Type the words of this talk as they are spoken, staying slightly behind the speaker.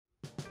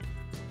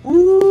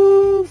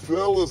Woo,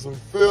 fellas and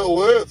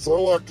fellettes, I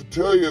like to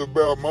tell you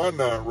about my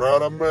night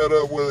ride. I met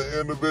up with an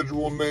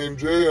individual named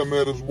Jay. I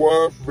met his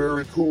wife,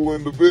 very cool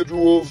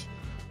individuals.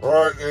 All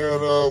right,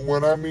 and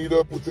when I meet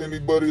up with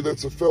anybody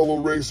that's a fellow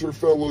racer,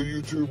 fellow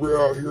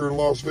YouTuber out here in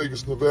Las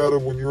Vegas, Nevada,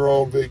 when you're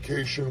on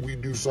vacation, we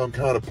do some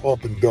kind of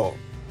pump and dump.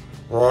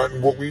 All right,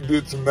 and what we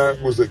did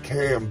tonight was a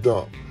cam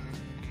dump.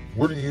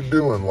 What are you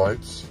doing,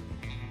 Lights?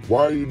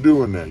 Why are you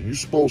doing that? You're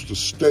supposed to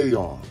stay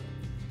on.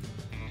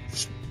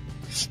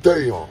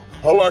 Stay on.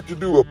 I like to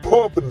do a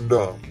pump and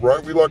dump,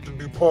 right? We like to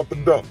do pump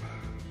and dump.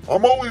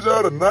 I'm always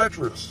out of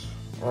nitrous,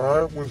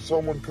 all right, when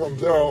someone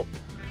comes out,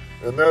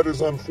 and that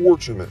is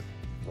unfortunate,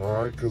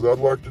 all right, because I'd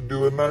like to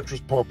do a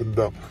nitrous pump and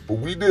dump. But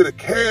we did a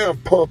cam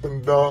pump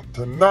and dump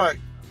tonight,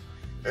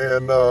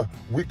 and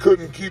we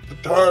couldn't keep the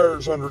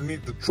tires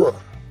underneath the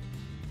truck.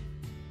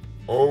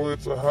 Oh,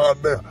 it's a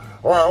hot day.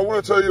 All right, I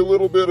want to tell you a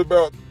little bit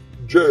about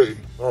Jay,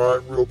 all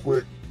right, real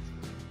quick,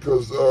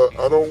 because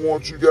I don't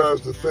want you guys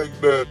to think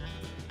that,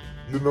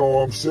 you know,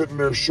 I'm sitting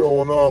there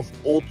showing off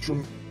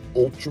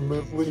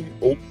ultimately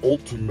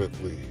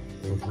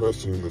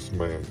impressing this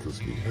man, because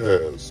he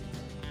has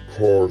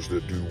cars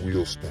that do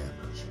wheel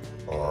standers,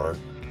 all right?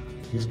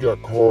 He's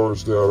got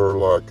cars that are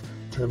like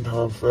 10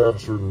 times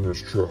faster than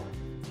this truck.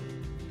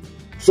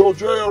 So,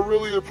 Jay, I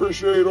really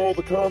appreciate all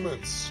the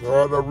comments,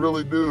 all right? I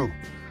really do.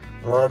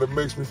 All right, it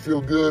makes me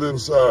feel good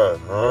inside,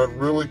 all right?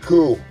 Really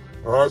cool.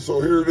 All right, so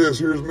here it is.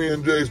 Here's me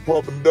and Jay's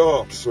pump and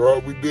dumps. All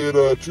right, we did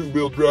a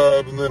 2-wheel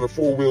drive and then a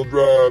 4-wheel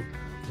drive.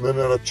 And then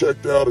I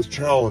checked out his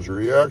Challenger.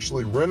 He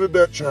actually rented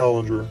that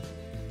Challenger.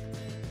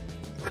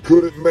 I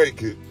couldn't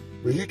make it,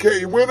 but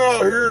he went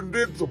out here and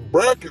did some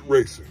bracket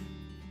racing.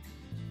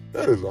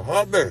 That is a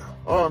hot damn.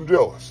 I'm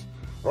jealous.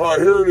 All right,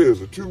 here it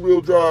is. A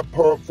 2-wheel drive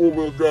pump,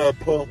 4-wheel drive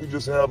pump. We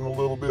just having a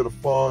little bit of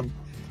fun.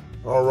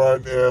 All right,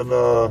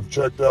 and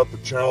checked out the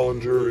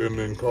Challenger and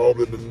then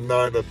called it a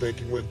night. I think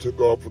he went and took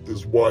off with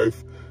his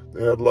wife.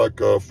 They had like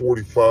a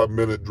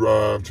 45-minute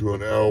drive to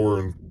an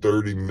hour and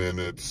 30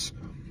 minutes,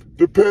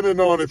 depending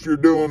on if you're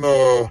doing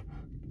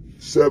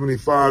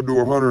 75 to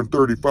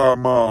 135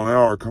 mile an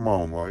hour. Come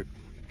on, Mike.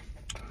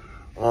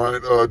 All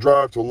right,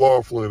 drive to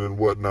Laughlin and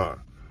whatnot.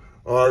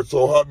 All right,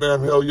 so hot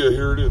damn hell yeah,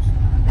 here it is.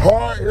 All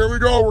right, here we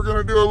go. We're going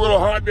to do a little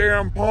hot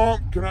damn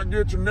pump. Can I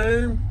get your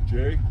name?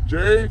 Jay.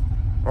 Jay?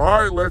 All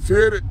right, let's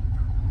hit it.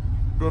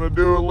 Gonna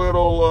do a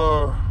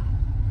little,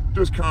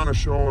 just kind of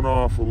showing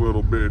off a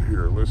little bit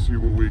here. Let's see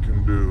what we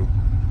can do.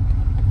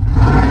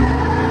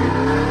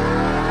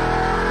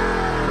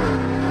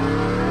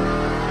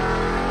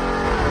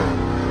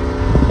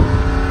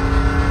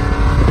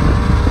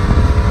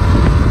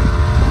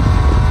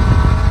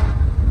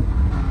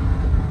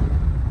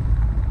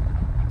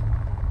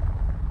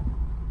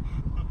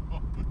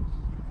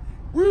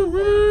 Woo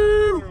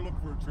woo! Better look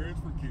for a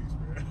transfer case,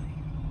 man.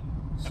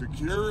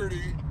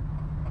 Security.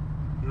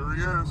 There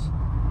he is.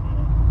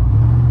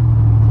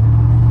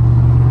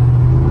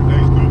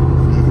 Thanks, dude.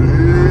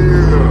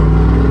 Yeah.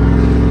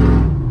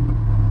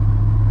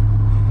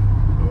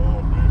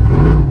 Oh,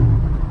 man.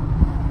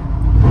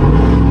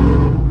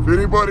 If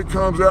anybody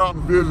comes out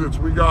and visits,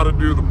 we got to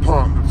do the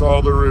pump. That's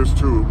all there is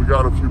to it. We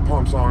got a few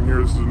pumps on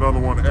here. This is another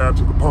one to add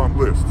to the pump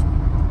list.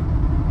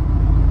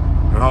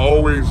 And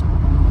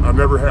I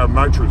never have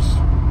nitrous.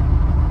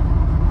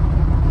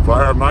 If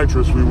I have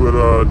nitrous, we would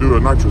do a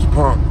nitrous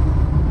pump.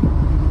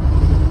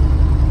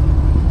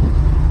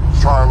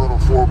 Let's try a little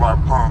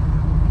 4x pump.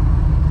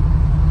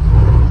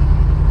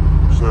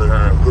 So it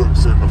had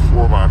hooks in the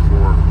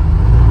 4x4.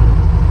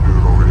 Do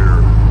it over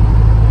here.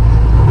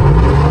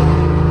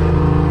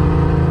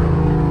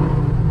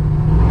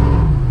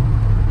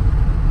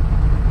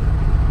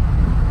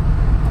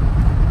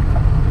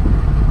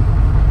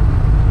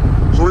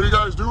 So what are you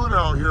guys doing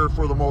out here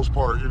for the most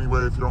part,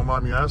 anyway, if you don't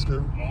mind me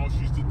asking? Oh,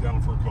 she's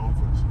down for a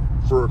conference.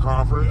 For a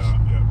conference? Yeah,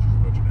 she's a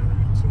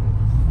veterinarian, so.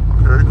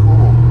 Okay,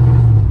 cool.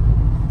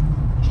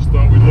 Just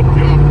thought we'd look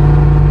you up.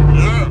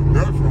 Yeah,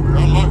 definitely. I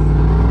like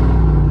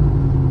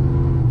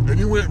it. And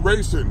you went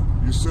racing.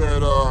 You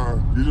said,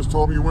 you just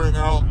told me you went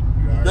out.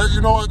 Yeah. That, you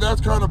know what, that's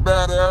kind of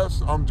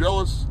badass. I'm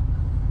jealous.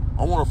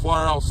 I want to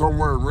fly out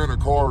somewhere and rent a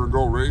car and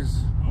go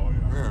race. Oh,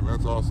 yeah. Man,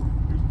 that's awesome.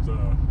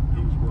 It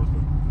was worth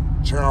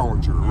it.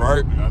 Challenger,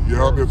 right?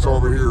 Yeah, Yep, it's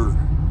over here.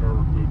 Car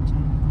was good, too.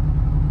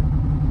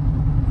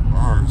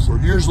 All right, so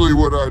usually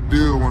what I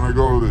do when I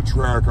go to the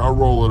track, I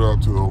roll it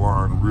up to the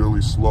line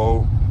really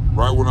slow.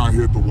 Right when I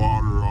hit the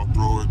water, I'll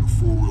throw it in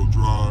 4-wheel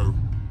drive.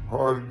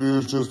 All right,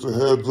 dude, just a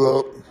heads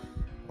up.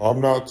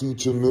 I'm not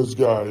teaching this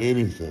guy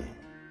anything.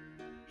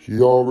 He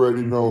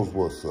already knows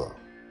what's up.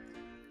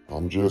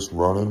 I'm just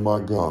running my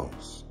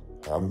gums,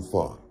 having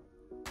fun.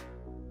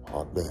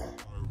 Hot damn.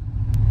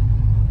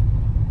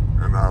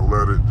 And I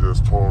let it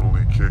just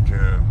totally kick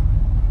in.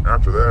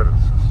 After that,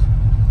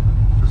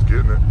 it's just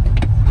getting it.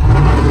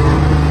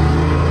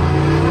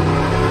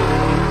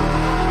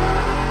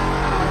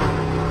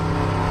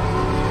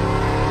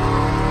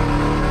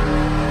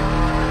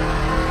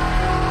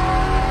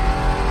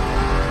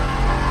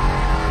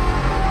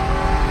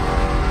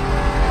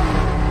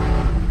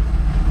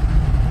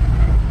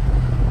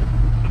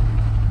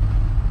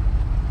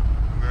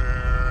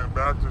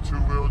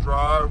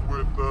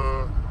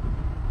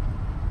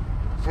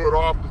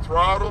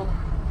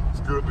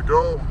 good to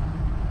go.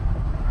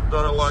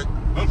 Done it like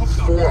That looks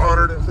not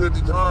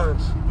 450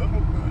 times. That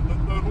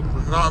looks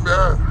good. Not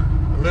bad.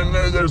 And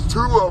then there's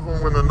two of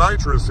them when the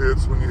nitrous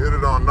hits, when you hit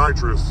it on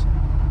nitrous.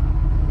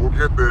 We'll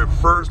get the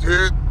first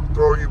hit,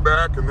 throw you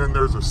back, and then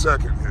there's a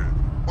second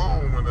hit.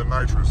 Boom, when the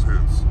nitrous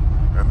hits.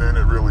 And then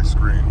it really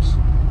screams.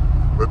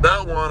 But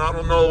that one, I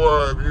don't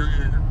know, if you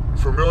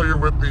familiar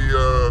with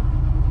the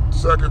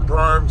second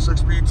prime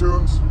 6-speed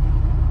tunes?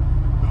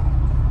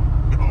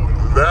 No.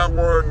 That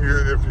one,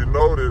 if you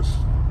notice,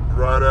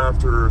 right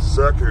after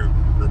second,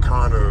 it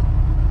kind of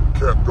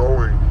kept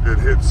going. It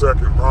hit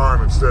second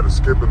prime instead of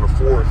skipping the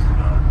fourth.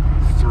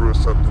 Threw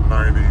us up to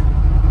 90.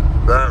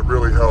 That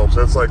really helps.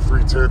 That's like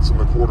 3/10 in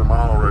the quarter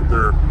mile right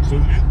there. So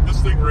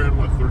this thing ran,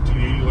 what,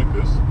 1380 like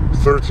this?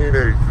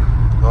 13.8.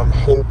 I'm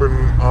hoping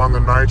on the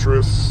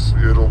nitrous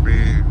it'll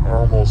be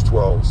almost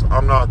 12s.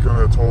 I'm not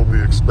going to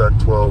totally expect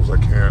 12s. I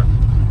can't.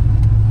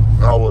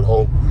 I would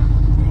hope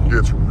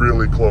it's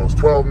really close.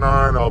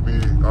 12.9. I'll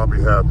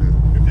be happy.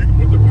 If you can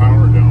put the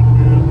power down,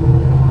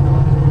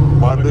 man.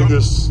 My Like,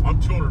 biggest, I'm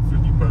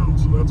 250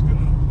 pounds, so that's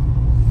gonna.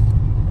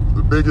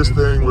 the biggest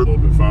thing a with, little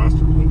bit faster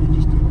than what we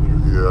just did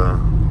there. yeah,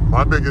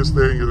 my biggest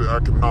thing is I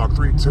could knock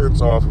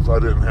 3/10 off if I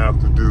didn't have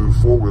to do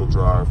 4-wheel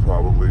drive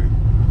probably.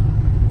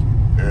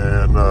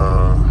 And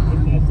I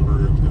don't know if the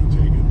rear end's gonna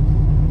take it.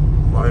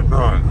 might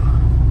not.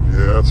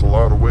 Yeah, that's a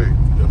lot of weight.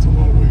 That's a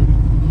lot of weight.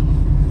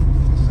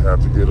 Just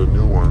have to get a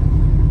new one.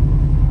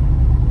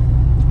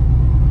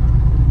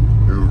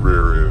 New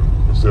rear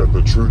end. Is that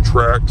the True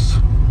Tracks?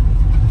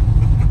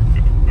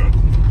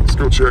 Let's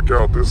go check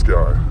out this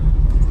guy.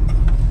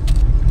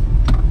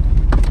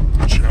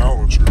 The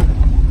Challenger.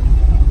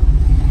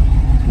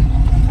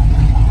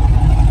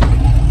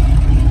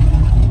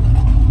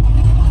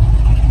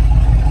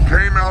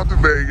 Came out to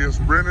Vegas,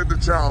 rented the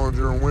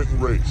Challenger, and went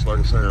and raced. Like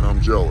I said,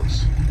 I'm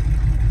jealous.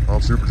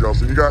 I'm super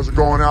jealous. And you guys are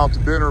going out to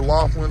dinner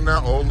Laughlin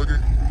now? Oh, look at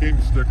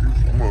HEMI stickers.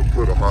 I'm going to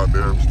put a hot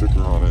damn sticker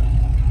on it.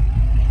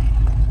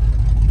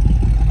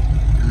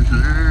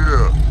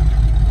 Yeah.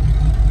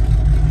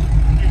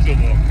 Use a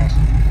little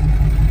custom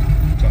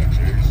type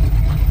chase.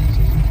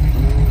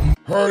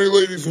 Alrighty,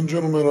 ladies and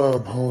gentlemen, I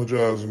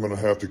apologize. I'm going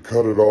to have to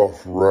cut it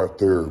off right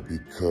there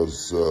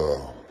because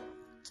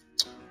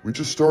we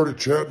just started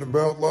chatting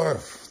about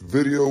life. The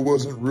video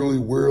wasn't really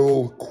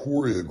well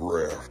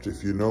choreographed,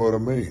 if you know what I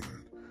mean.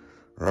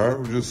 Alright,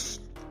 we're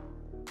just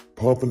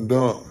pump and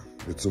dump.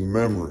 It's a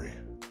memory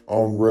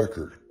on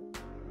record.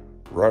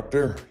 Right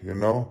there, you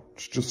know?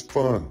 It's just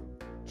fun.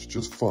 It's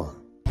just fun.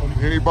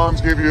 Any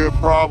bums give you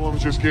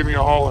problems, just give me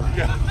a holler.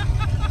 Yeah.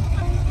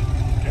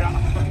 Yeah.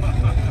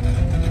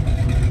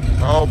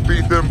 I'll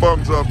beat them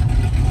bums up.